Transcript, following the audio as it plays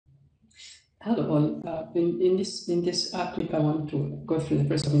Hello all. In this clip, I want to go through the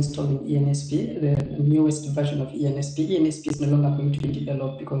process of installing eNSP, the newest version of eNSP. eNSP is no longer going to be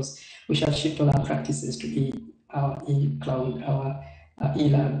developed because we shall shift all our practices to our eCloud, our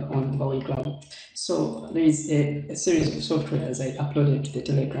eLab on the Huawei Cloud. So there is a series of softwares I uploaded to the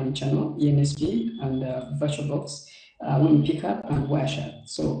Telegram channel, eNSP and VirtualBox, WinPickup and Wireshark.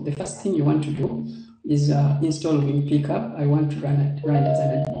 So the first thing you want to do is install WinPickup. I want to run it as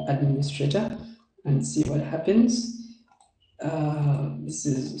an administrator and see what happens. This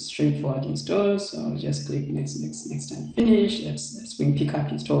is straightforward install, so I'll just click next and finish. That's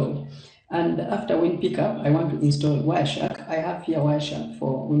WinPickup installed. And after WinPickup, I want to install Wireshark. I have here Wireshark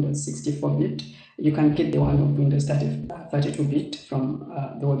for Windows 64-bit. You can get the one of Windows 32-bit from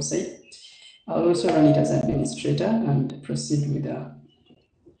the website. I'll also run it as an administrator and proceed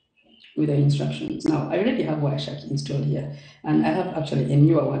with the instructions. Now, I already have Wireshark installed here, and I have actually a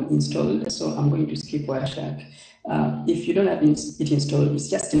newer one installed, so I'm going to skip Wireshark. If you don't have it installed, it's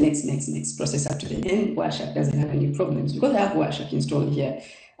just the next process up to the end. Wireshark doesn't have any problems. Because I have Wireshark installed here,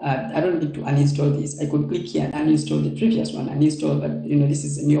 I don't need to uninstall this. I could click here and uninstall the previous one and install, but this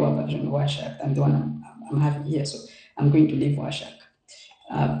is a newer version of Wireshark than the one I'm having here, so I'm going to leave Wireshark.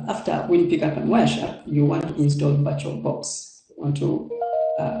 After WinPickup and Wireshark, you want to install VirtualBox onto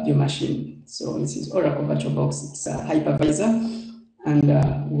your machine. So this is Oracle VirtualBox. It's a hypervisor, and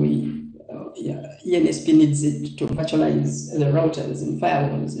eNSP needs it to virtualize the routers and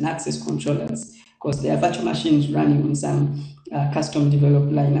firewalls and access controllers, because there are virtual machines running on some custom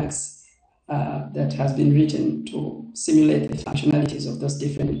developed Linux that has been written to simulate the functionalities of those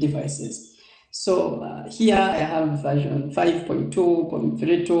different devices. So here I have version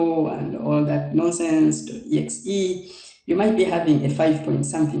 5.2.32 and all that nonsense, .exe. You might be having a 5 point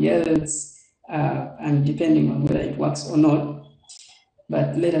something else, and depending on whether it works or not.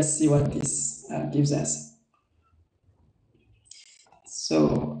 But let us see what this gives us.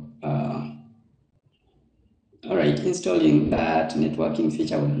 So, all right, installing that networking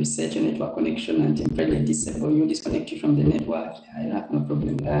feature will reset your network connection and temporarily disable you, disconnect you from the network. I have no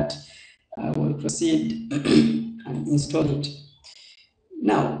problem with that. I will proceed and install it.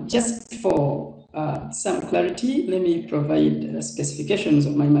 Now, just for some clarity, let me provide specifications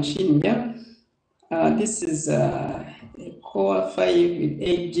of my machine here. This is a Core 5 with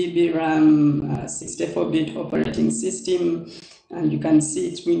 8 GB RAM, 64-bit operating system, and you can see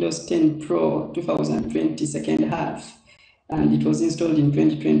it's Windows 10 Pro 2020 second half, and it was installed in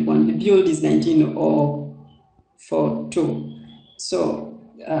 2021. The build is 19042. So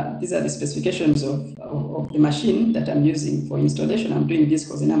these are the specifications of the machine that I'm using for installation. I'm doing this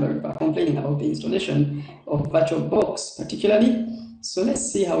because a number of people are complaining about the installation of VirtualBox particularly. So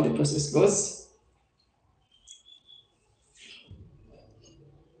let's see how the process goes.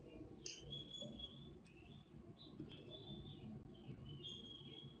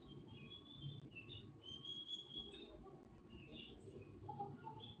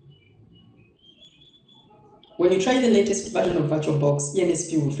 When you try the latest version of VirtualBox,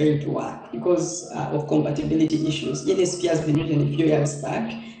 eNSP will fail to work because of compatibility issues. eNSP has been written a few years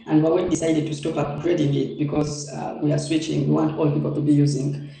back, and Huawei decided to stop upgrading it because we are switching. We want all people to be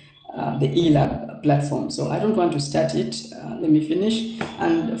using the eLab platform. So I don't want to start it. Let me finish.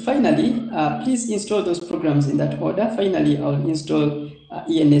 And finally, please install those programs in that order. Finally, I'll install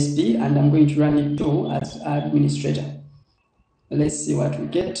eNSP, and I'm going to run it too as administrator. Let's see what we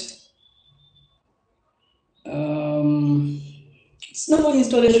get. It's not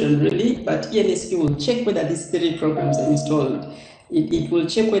installation really, but eNSP will check whether these 3 programs are installed. It will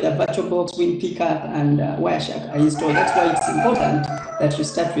check whether VirtualBox, WinPickup, and Wireshark are installed. That's why it's important that you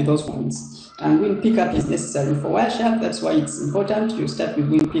start with those ones. And WinPickup is necessary for Wireshark. That's why it's important you start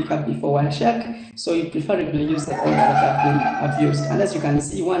with WinPickup before Wireshark. So you preferably use the order that I've used. And as you can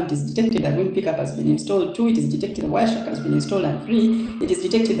see, 1, it is detected that WinPickup has been installed. 2, it is detected that Wireshark has been installed. And 3, it is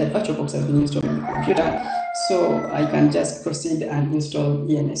detected that VirtualBox has been installed on the computer. So I can just proceed and install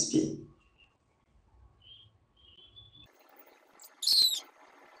eNSP.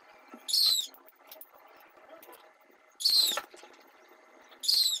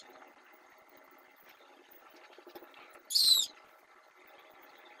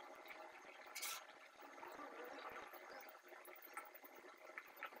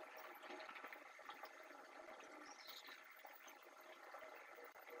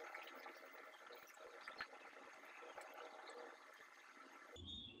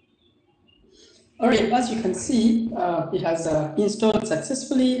 All right, as you can see, it has installed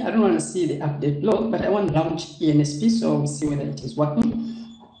successfully. I don't want to see the update log, but I want to launch eNSP, so we'll see whether it is working.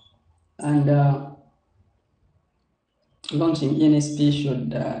 And launching eNSP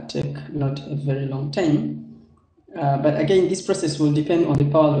should take not a very long time. But again, this process will depend on the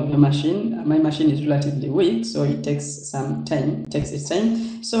power of your machine. My machine is relatively weak, so it takes some time. It takes its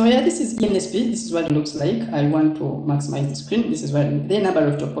time. So yeah, this is eNSP. This is what it looks like. I want to maximize the screen. This is what the number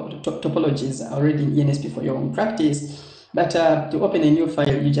of topologies are already in eNSP for your own practice. But to open a new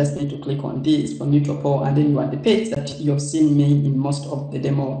file, you just need to click on this for new topo, and then you want the page that you have seen me in most of the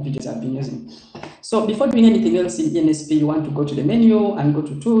demo videos I've been using. So before doing anything else in eNSP, you want to go to the menu and go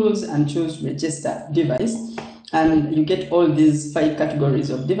to Tools and choose Register Device. And you get all these 5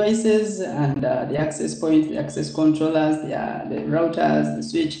 categories of devices and the access points, the access controllers, the routers, the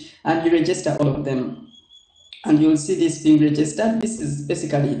switch, and you register all of them. And you'll see this being registered. This is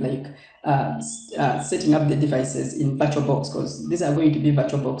basically like setting up the devices in VirtualBox, because these are going to be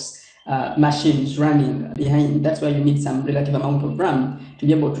VirtualBox machines running behind. That's why you need some relative amount of RAM to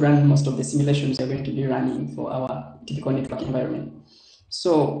be able to run most of the simulations you're going to be running for our typical network environment.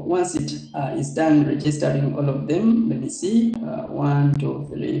 So once it is done registering all of them, let me see, 1, 2,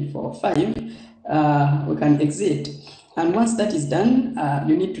 3, 4, 5, we can exit. And once that is done,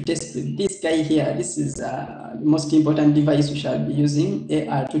 you need to test with this guy here. This is the most important device you shall be using,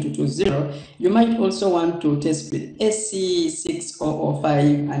 AR2220. You might also want to test with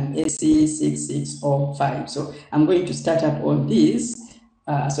SC6005 and SC6605. So I'm going to start up all these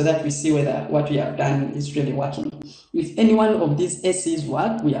so that we see whether what we have done is really working. If any one of these SCs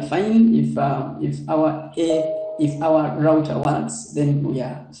work, we are fine. If our router works, then we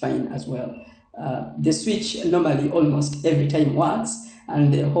are fine as well. The switch normally almost every time works,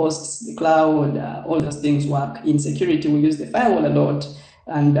 and the hosts, the cloud, all those things work. In security, we use the firewall a lot,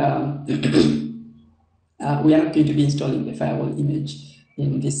 and we are not going to be installing the firewall image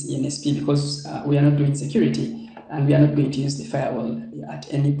in this eNSP because we are not doing security, and we are not going to use the firewall at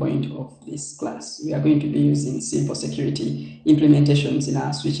any point of this class. We are going to be using simple security implementations in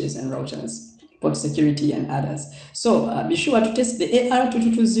our switches and routers, port security and others. So be sure to test the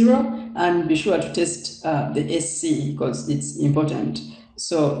AR2220 and be sure to test the SC because it's important.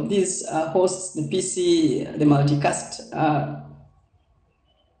 So these hosts, the PC, the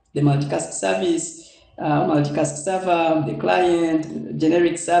multicast service, multicast server, the client,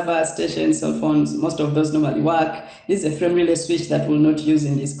 generic server, station, cell phones, most of those normally work. This is a frame relay switch that we'll not use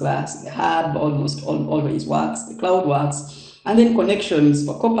in this class. The hub almost always works. The cloud works. And then connections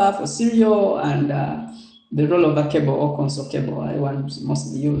for copper, for serial, and the rollover cable or console cable I want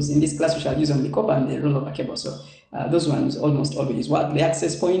mostly use. In this class, we shall use only copper and the rollover cable. So those ones almost always work. The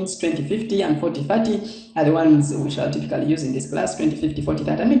access points 2050 and 4030 are the ones we shall typically use in this class, 2050,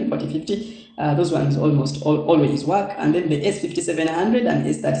 4030, and maybe 4050. Those ones almost always work. And then the S5700 and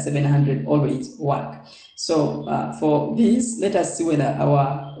S3700 always work. So for this, let us see whether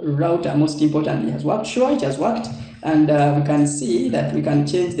our router most importantly has worked. Sure, it has worked. And we can see that we can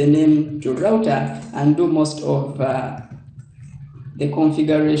change the name to router and do most of the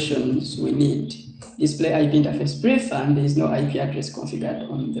configurations we need. Display IP interface brief, and there is no IP address configured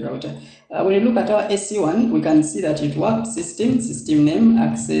on the router. When you look at our SC1, we can see that it worked. System name,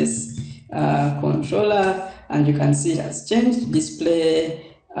 access controller, and you can see it has changed.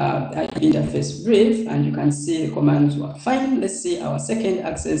 Display IP interface brief, and you can see the commands were fine. Let's see our second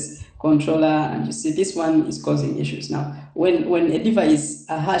access controller, and you see this one is causing issues. Now, when a device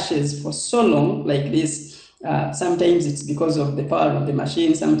hashes for so long like this, sometimes it's because of the power of the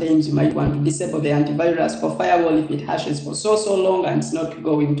machine. Sometimes you might want to disable the antivirus for firewall if it hashes for so long and it's not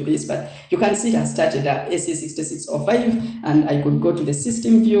going to this. But you can see it has started up AC6605, and I could go to the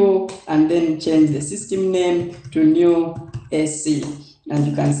system view and then change the system name to new AC. And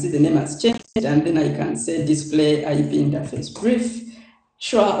you can see the name has changed, and then I can say display IP interface brief.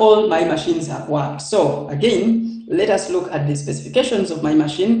 Sure, all my machines have worked. So again, let us look at the specifications of my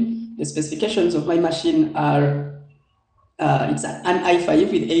machine. The specifications of my machine are, it's an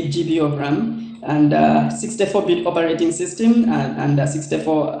i5 with 8 GB of RAM and 64-bit operating system and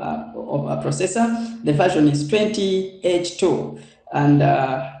 64 of a processor. The version is 20H2, and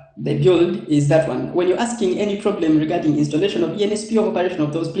the build is that one. When you're asking any problem regarding installation of eNSP or operation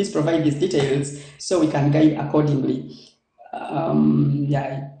of those, please provide these details so we can guide accordingly.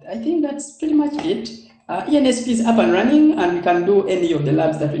 Yeah, I think that's pretty much it. eNSP is up and running, and we can do any of the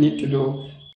labs that we need to do